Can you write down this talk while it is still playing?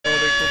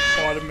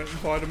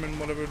vitamin,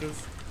 whatever it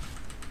is.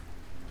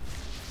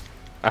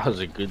 That was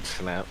a good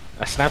snap.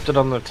 I snapped it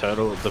on the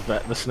turtle,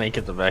 the snake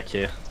at the back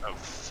here. Oh,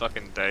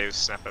 fucking Dave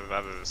snap I've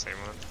ever the same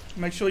one.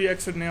 Make sure you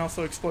exit now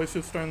so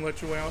explosives don't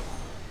let you out.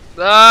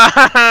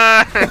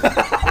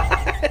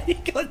 He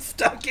got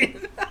stuck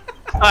in.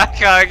 I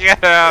can't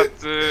get out,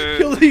 dude.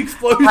 Kill the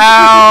explosives.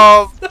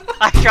 Help!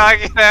 I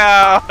can't get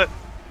out.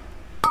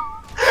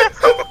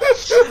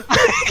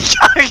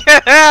 I can't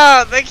get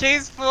out. They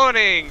keep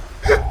spawning.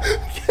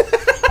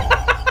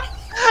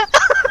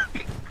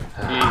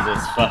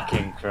 Jesus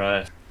fucking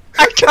Christ.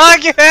 I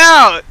can't get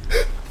out.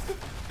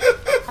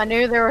 I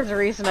knew there was a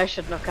reason I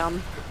shouldn't have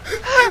come.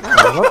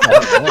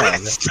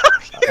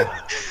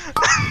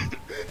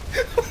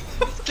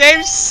 This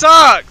game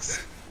sucks.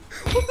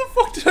 What the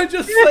fuck did I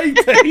just say,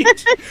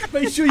 Pete?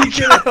 Make sure you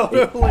get out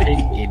early.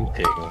 Pete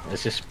inting.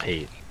 It's just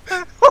Pete.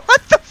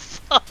 What the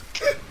fuck?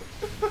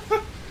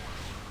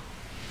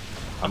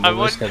 I'm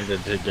almost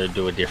tempted to go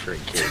do a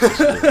different kid.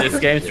 This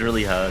game's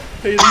really hard.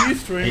 Pete, are you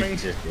streaming? Pete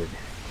just did.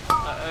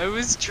 I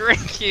was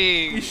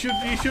drinking. You should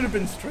have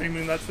been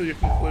streaming that so you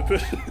can clip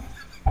it.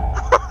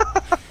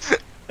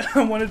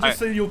 I wanted to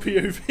see your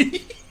POV.